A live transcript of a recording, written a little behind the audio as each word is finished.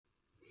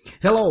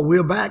Hello,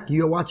 we're back.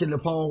 You're watching the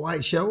Paul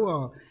White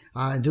Show.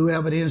 I do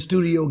have an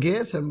in-studio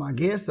guest, and my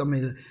guest,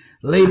 I'm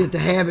elated to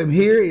have him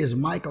here, is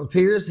Michael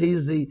Pierce.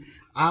 He's the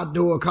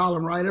outdoor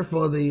column writer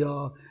for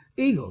the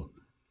Eagle.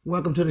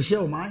 Welcome to the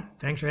show, Mike.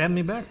 Thanks for having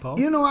me back, Paul.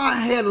 You know, I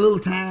had a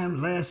little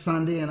time last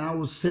Sunday, and I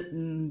was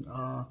sitting,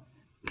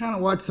 kind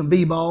of watching some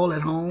b-ball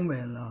at home,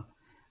 and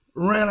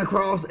ran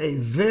across a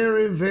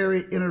very,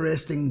 very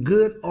interesting,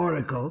 good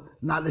article.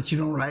 Not that you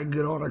don't write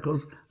good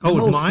articles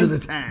most of the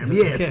time.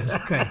 Yes.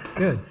 Okay,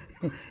 good.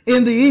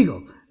 In the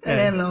Eagle.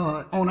 And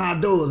on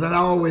outdoors, and I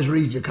always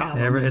read your column.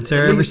 It's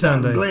there every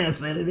Sunday. I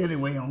glance at it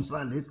anyway on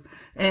Sundays.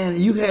 And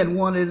you had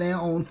one in there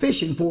on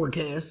fishing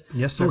forecast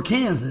for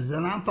Kansas,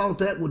 and I thought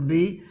that would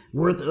be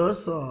worth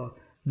us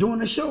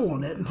doing a show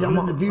on that and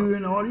telling the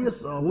viewing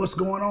audience what's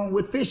going on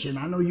with fishing.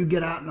 I know you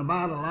get out and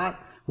about a lot,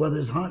 whether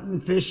it's hunting,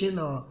 fishing,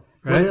 or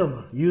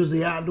whatever. You're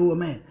the outdoor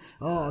man.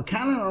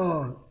 Kind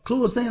of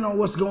clue us in on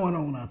what's going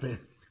on out there.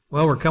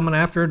 Well, we're coming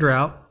after a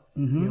drought.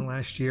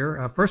 Last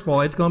year. First of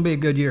all, it's going to be a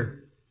good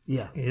year.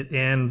 Yeah.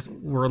 And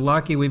we're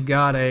lucky we've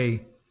got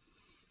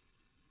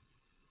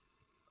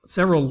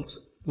several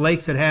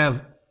lakes that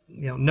have,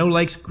 no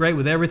lake's great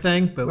with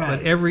everything,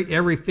 but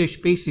every fish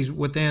species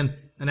within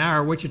an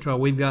hour of Wichita,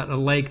 we've got a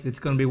lake that's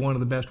going to be one of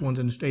the best ones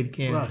in the state of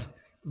Kansas. Right.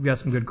 We've got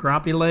some good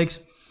crappie lakes.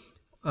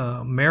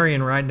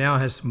 Marion right now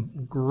has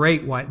some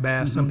great white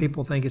bass. Some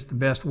people think it's the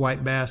best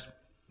white bass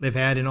they've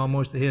had in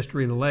almost the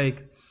history of the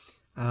lake.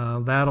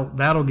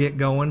 That'll get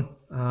going.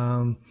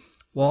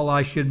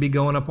 Walleye should be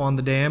going up on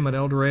the dam at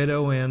El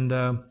Dorado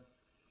and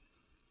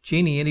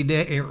Cheney any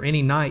day or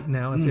any night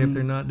now if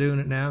they're not doing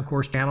it now. Of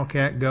course, channel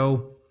cat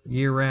go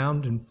year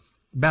round, and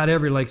about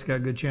every lake's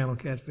got good channel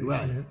catfish in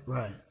it.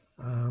 Right.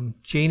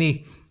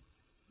 Cheney,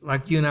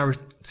 like you and I were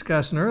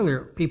discussing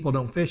earlier, people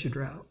don't fish a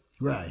drought.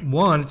 Right.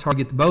 One, it's hard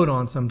to get the boat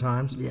on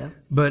sometimes. Yeah.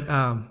 But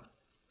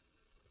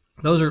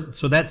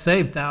so that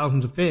saved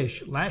thousands of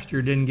fish. Last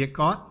year didn't get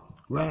caught.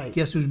 Right.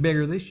 Guess who's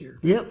bigger this year?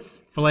 Yep.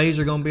 Fillets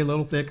are going to be a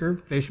little thicker.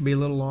 Fish will be a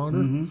little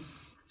longer.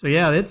 So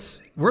yeah,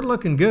 we're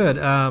looking good.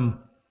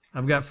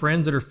 I've got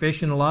friends that are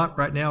fishing a lot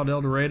right now at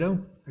El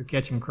Dorado. They're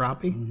catching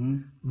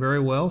crappie very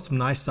well. Some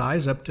nice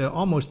size, up to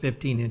almost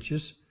 15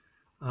 inches.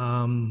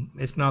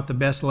 It's not the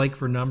best lake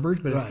for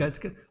numbers, but it's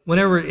got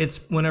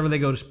whenever they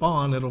go to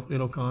spawn,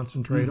 it'll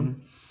concentrate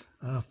them.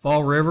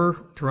 Fall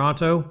River,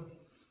 Toronto,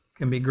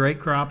 can be great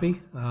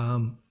crappie.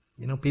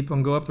 People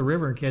can go up the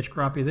river and catch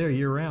crappie there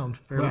year round,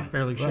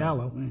 fairly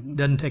shallow.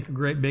 Doesn't take a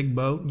great big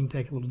boat. You can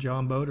take a little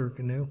john boat or a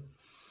canoe.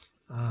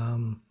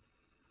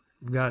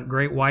 We've got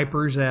great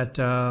wipers at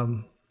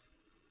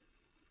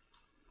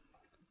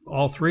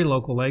all three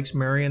local lakes,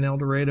 Marion, El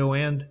Dorado,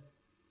 and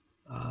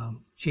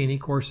Cheney.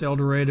 Of course, El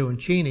Dorado and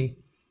Cheney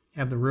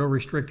have the real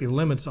restrictive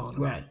limits on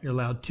them. Right. You're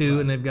allowed 2,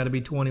 and they've got to be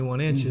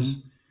 21 inches.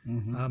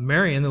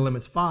 Marion, the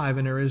limit's 5,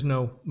 and there is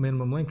no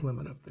minimum length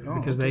limit up there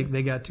because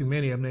they got too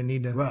many of them.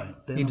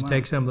 They need to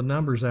take some of the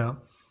numbers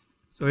out.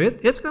 So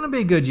it's going to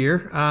be a good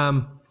year.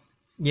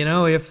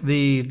 If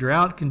the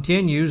drought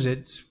continues,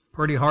 it's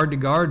pretty hard to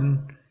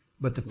garden,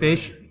 but the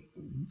fish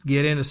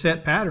get in a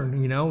set pattern.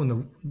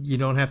 And you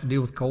don't have to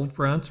deal with cold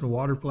fronts and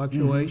water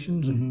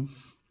fluctuations. And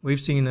we've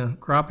seen a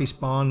crappie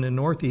spawn in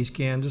northeast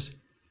Kansas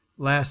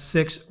last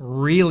 6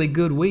 really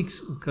good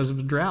weeks because of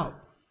the drought.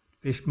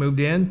 Fish moved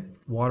in,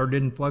 water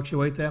didn't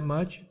fluctuate that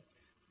much,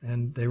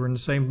 and they were in the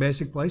same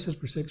basic places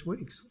for 6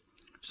 weeks.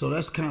 So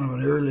that's kind of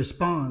an early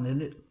spawn,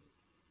 isn't it?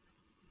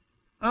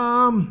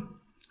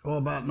 Or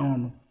about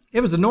normal?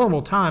 It was a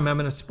normal time. I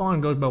mean, a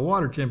spawn goes by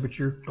water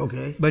temperature.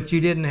 Okay. But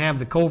you didn't have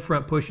the cold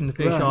front pushing the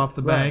fish off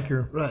the bank.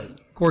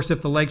 Of course,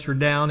 if the lakes are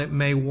down, it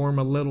may warm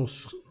a little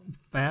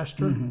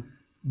faster.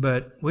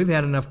 But we've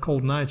had enough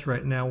cold nights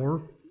right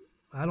now.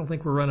 I don't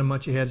think we're running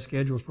much ahead of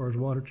schedule as far as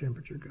water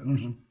temperature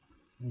goes.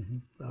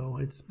 So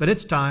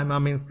it's time. I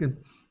mean, it's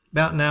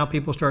about now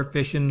people start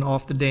fishing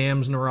off the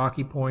dams and the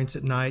rocky points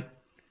at night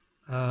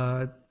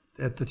at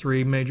the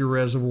 3 major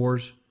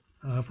reservoirs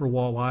for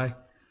walleye.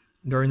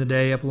 During the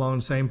day, up along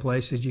the same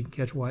places, you can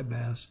catch white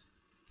bass.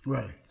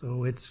 Right.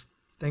 So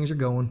things are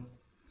going.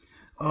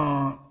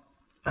 I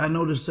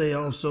noticed they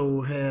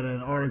also had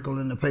an article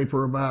in the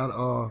paper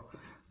about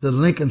the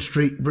Lincoln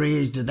Street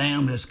Bridge. The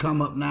dam has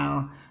come up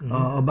now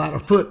about a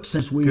foot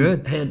since we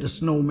had the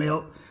snow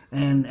melt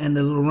and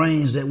the little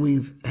rains that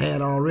we've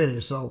had already.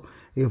 So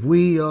if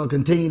we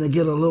continue to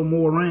get a little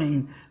more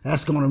rain,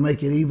 that's going to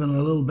make it even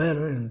a little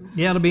better. And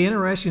it'll be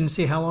interesting to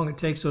see how long it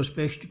takes those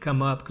fish to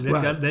come up, because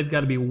they've got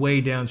to be way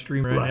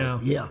downstream right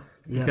now. Yeah.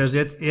 Because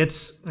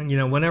it's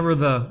whenever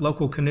the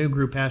local canoe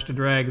group has to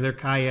drag their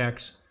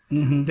kayaks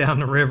down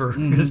the river,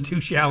 it's too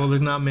shallow.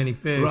 There's not many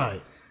fish.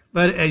 Right.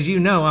 But as you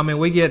know, I mean,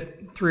 we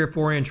get 3 or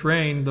 4 inch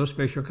rain, those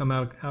fish will come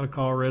out of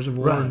Colorado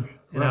Reservoir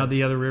and out of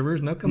the other rivers,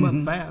 and they'll come up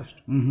fast,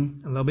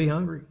 and they'll be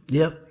hungry.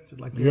 Yep.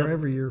 Like they are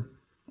every year.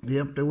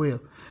 Yep, they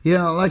will.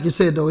 Yeah, like you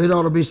said, though, it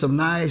ought to be some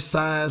nice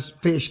sized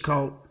fish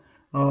caught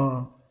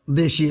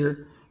this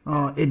year.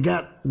 It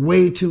got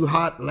way too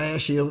hot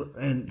last year,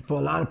 and for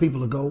a lot of people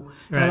to go.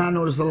 Right. And I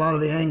noticed a lot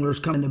of the anglers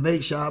come in the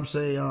bait shop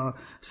say,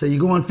 "You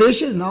going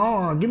fishing?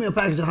 No, give me a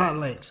package of hot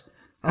links."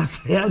 I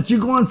say, "Aren't you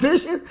going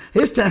fishing?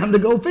 It's time to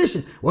go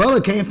fishing." Well, I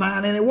can't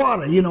find any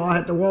water. You know, I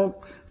had to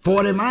walk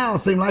 40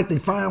 miles. Seemed like to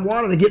find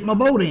water to get my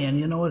boat in.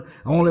 You know,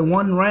 only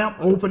one ramp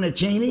open at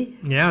Cheney.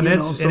 Yeah, and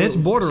it's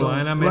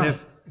borderline. I mean,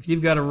 if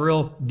you've got a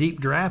real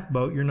deep draft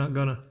boat, you're not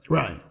gonna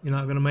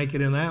make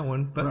it in that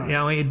one. But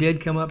yeah, I mean, it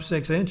did come up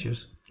 6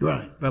 inches.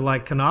 Right. But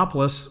like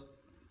Canopolis,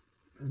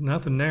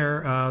 nothing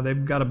there.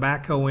 They've got a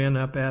backhoe in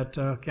up at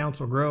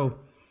Council Grove.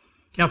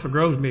 Council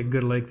Grove's be a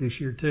good lake this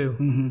year too.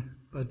 Mm-hmm.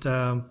 But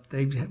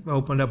they've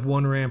opened up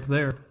one ramp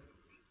there.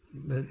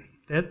 But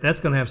that's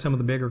going to have some of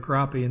the bigger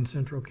crappie in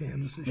central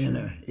Kansas this year. In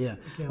there, yeah.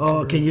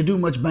 Can you do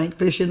much bank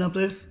fishing up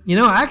there? You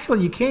know, actually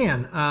you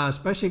can,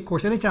 especially, of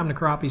course, anytime the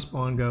crappie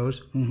spawn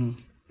goes. Mm-hmm.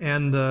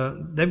 And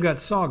they've got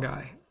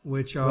sawguy,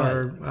 which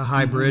are a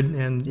hybrid,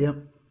 mm-hmm. and yep.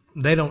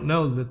 They don't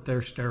know that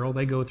they're sterile.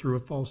 They go through a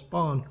false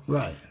spawn.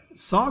 Right.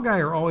 Sawguy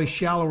are always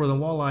shallower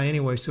than walleye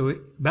anyway, so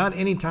about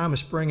any time of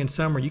spring and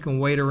summer, you can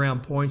wade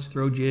around points,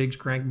 throw jigs,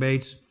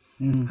 crankbaits,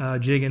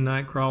 jig and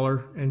night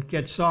crawler, and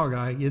catch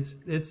sawguy.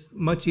 It's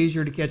much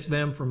easier to catch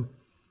them from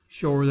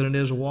shore than it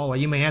is a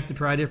walleye. You may have to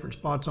try different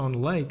spots on the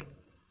lake,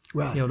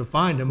 right, to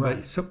find them.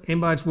 Right. But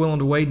anybody that's willing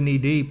to wade knee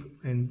deep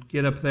and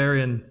get up there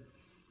in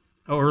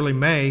early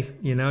May,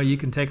 you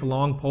can take a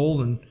long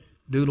pole and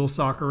doodle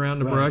sock around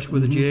the brush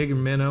with a jig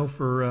and minnow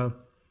for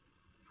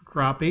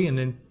crappie, and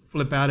then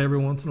flip out every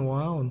once in a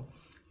while. And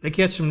they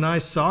catch some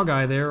nice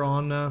sawguy there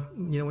on,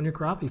 when you're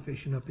crappie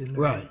fishing up in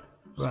there. Right.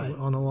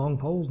 On the long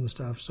poles and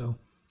stuff. So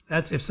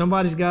that's, if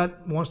somebody's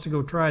wants to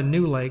go try a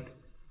new lake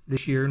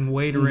this year and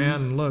wade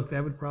around and look,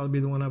 that would probably be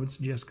the one I would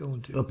suggest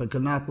going to. Up at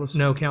Canopolis?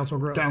 No, Council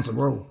Grove. Council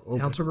Grove. Okay.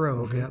 Council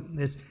Grove. Okay.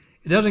 Yeah.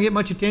 It doesn't get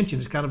much attention.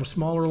 It's kind of a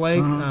smaller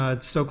lake.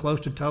 It's so close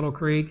to Tuttle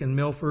Creek and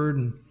Milford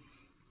and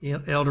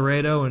El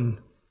Dorado, and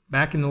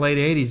back in the late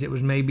 80s, it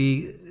was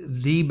maybe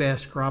the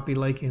best crappie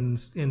lake in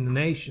the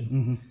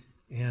nation.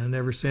 Mm-hmm. And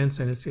ever since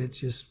then, it's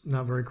just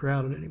not very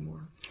crowded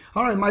anymore.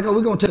 All right, Michael,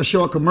 we're going to take a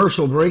short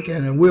commercial break,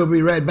 and we'll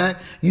be right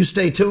back. You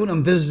stay tuned.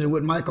 I'm visiting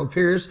with Michael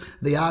Pierce,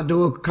 the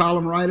outdoor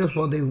column writer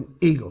for the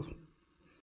Eagle.